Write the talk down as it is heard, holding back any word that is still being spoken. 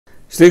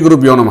శ్రీ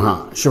గురుభ్యో నమః.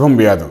 శుభం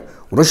వ్యాధం.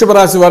 వృషభ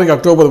రాశి వారికి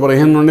అక్టోబర్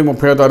 15 నుండి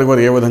 30వ తారీఖు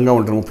వరకు ఏ విధంగా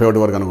ఉంటుంది 31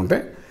 వరకు అనుకుంటే,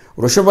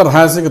 వృషభ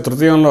రాశికి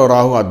తృతీయంలో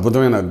రాహు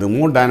అద్భుతమైన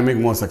మోర్ డైనమిక్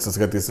మోర్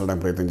సక్సెస్గా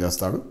తీసుకెళ్ళడానికి ప్రయత్నం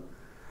చేస్తాడు.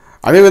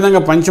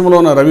 అదేవిధంగా పంచమలో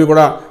ఉన్న రవి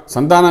కూడా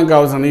సంతానం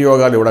కావాల్సిన అన్ని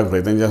యోగాలు ఇవ్వడానికి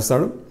ప్రయత్నం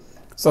చేస్తాడు.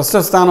 షష్ఠ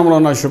స్థానంలో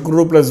ఉన్న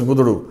శుక్రుడు ప్లస్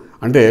బుధుడు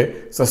అంటే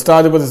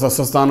షష్ఠాధిపతి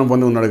షష్ఠ స్థానం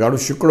పొంది ఉన్నాడు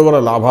కాబట్టి శుక్రుడు వల్ల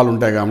లాభాలు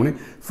ఉంటాయి. కాబట్టి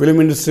ఫిలిం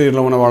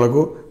ఇండస్ట్రీలో ఉన్న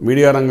వాళ్ళకు,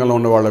 మీడియా రంగంలో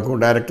ఉన్న వాళ్ళకు,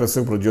 డైరెక్టర్స్,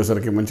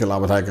 ప్రొడ్యూసర్కి మంచి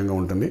లాభదాయకంగా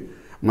ఉంటుంది.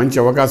 మంచి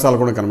అవకాశాలు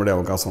కూడా కనబడే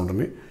అవకాశం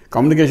ఉంటుంది.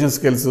 కమ్యూనికేషన్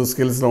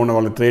స్కిల్స్లో ఉన్న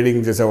వాళ్ళు,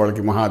 ట్రేడింగ్ చేసే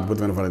వాళ్ళకి మహా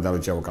అద్భుతమైన ఫలితాలు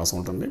వచ్చే అవకాశం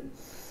ఉంటుంది.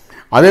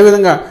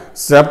 అదేవిధంగా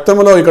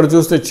సప్తమలో ఇక్కడ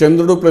చూస్తే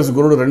చంద్రుడు ప్లస్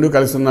గురుడు రెండు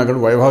కలిసి ఉన్నా కూడా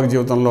వైవాహిక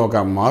జీవితంలో ఒక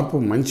మార్పు,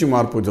 మంచి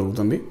మార్పు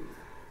జరుగుతుంది.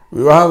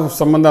 వివాహ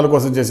సంబంధాల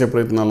కోసం చేసే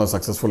ప్రయత్నాల్లో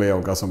సక్సెస్ఫుల్ అయ్యే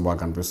అవకాశం బాగా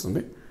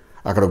కనిపిస్తుంది.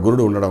 అక్కడ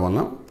గురుడు ఉండడం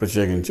వలన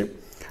ప్రత్యేకించి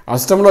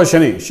అష్టంలో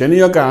శని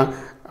యొక్క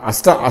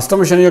అష్టమ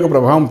శని యొక్క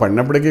ప్రభావం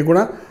పడినప్పటికీ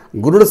కూడా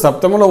గురుడు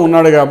సప్తమలో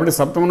ఉన్నాడు కాబట్టి,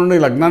 సప్తమ నుండి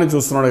లగ్నాన్ని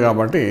చూస్తున్నాడు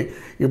కాబట్టి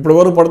ఇప్పటి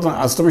వరకు పడుతున్న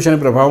అష్టమ శని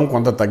ప్రభావం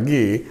కొంత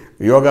తగ్గి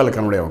యోగాలు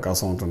కనబడే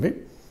అవకాశం ఉంటుంది.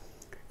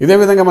 ఇదే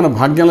విధంగా మన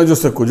భాగ్యంలో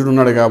చూస్తే కుజుడు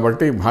ఉన్నాడు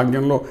కాబట్టి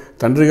భాగ్యంలో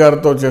తండ్రి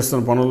గారితో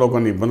చేస్తున్న పనుల్లో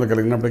కొన్ని ఇబ్బందులు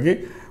కలిగినప్పటికీ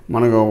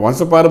మనకు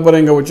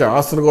వంశపారంపర్యంగా వచ్చే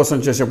ఆస్తుల కోసం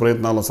చేసే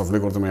ప్రయత్నాల్లో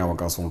సఫలీకృతమయ్యే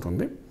అవకాశం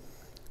ఉంటుంది.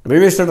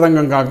 రియల్ ఎస్టేట్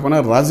రంగం కాకపోయినా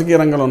రాజకీయ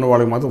రంగంలో ఉన్న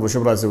వాళ్ళకి మాత్రం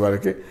వృషభ రాశి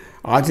వారికి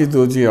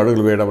ఆచితూచి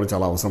అడుగులు వేయడం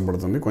చాలా అవసరం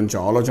పడుతుంది. కొంచెం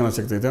ఆలోచన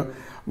శక్తి అయితే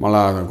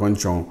మళ్ళా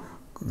కొంచెం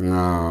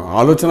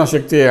ఆలోచన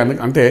శక్తి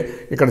అంటే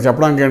ఇక్కడ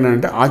చెప్పడానికి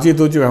ఏంటంటే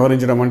ఆచితూచి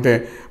వ్యవహరించడం అంటే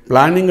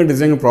ప్లానింగ్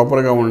డిజైన్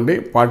ప్రాపర్గా ఉండి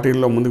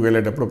పార్టీల్లో ముందుకు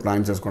వెళ్ళేటప్పుడు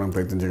ప్లాన్ చేసుకోవడానికి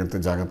ప్రయత్నించగలిగితే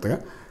జాగ్రత్తగా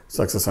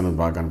సక్సెస్ అనేది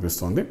బాగా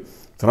కనిపిస్తుంది.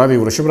 తర్వాత ఈ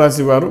వృషభ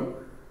రాశి వారు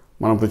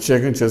మనం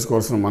ప్రత్యేకంగా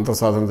చేసుకోవాల్సిన మంత్ర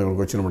సాధన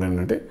దగ్గరకు వచ్చినప్పుడు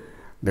ఏంటంటే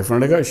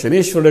డెఫినెట్గా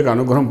శనీశ్వరుడి యొక్క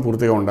అనుగ్రహం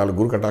పూర్తిగా ఉండాలి.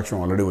 గురు కటాక్షం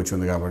ఆల్రెడీ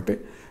వచ్చింది కాబట్టి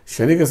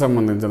శనికి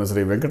సంబంధించిన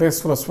శ్రీ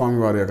వెంకటేశ్వర స్వామి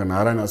వారి యొక్క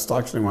నారాయణ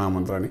అష్టాక్షరి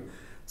మహామంత్రాన్ని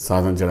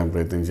సాధన చేయడానికి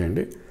ప్రయత్నం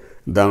చేయండి.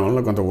 దానివల్ల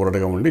కొంత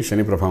ఊరటగా ఉండి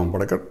శని ప్రభావం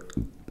పడక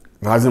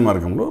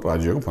రాజమార్గంలో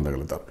రాజయోగం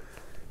పొందగలుగుతారు.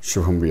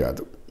 శుభం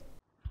వ్యాధు.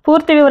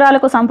 పూర్తి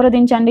వివరాలకు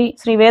సంప్రదించండి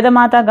శ్రీ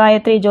వేదమాత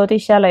గాయత్రి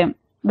జ్యోతిష్యాలయం,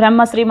 బ్రహ్మ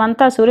శ్రీ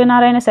మంత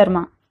సూర్యనారాయణ శర్మ,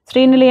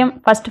 శ్రీ నిలయం,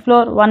 first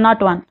floor,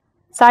 101,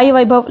 Sai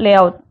Vaibhav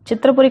layout,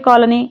 Chitrapuri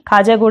colony,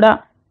 Khajaguda,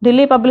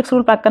 Delhi public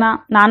school పక్కన,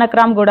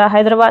 నానక్రామ్గుడ,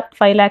 హైదరాబాద్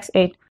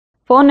 5,08,000.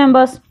 Phone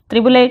numbers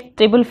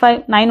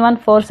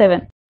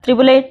 8885559147,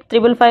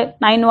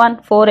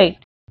 8855559148,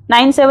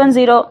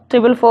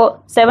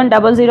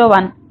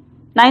 97044470001,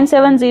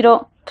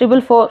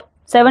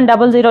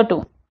 97044470002.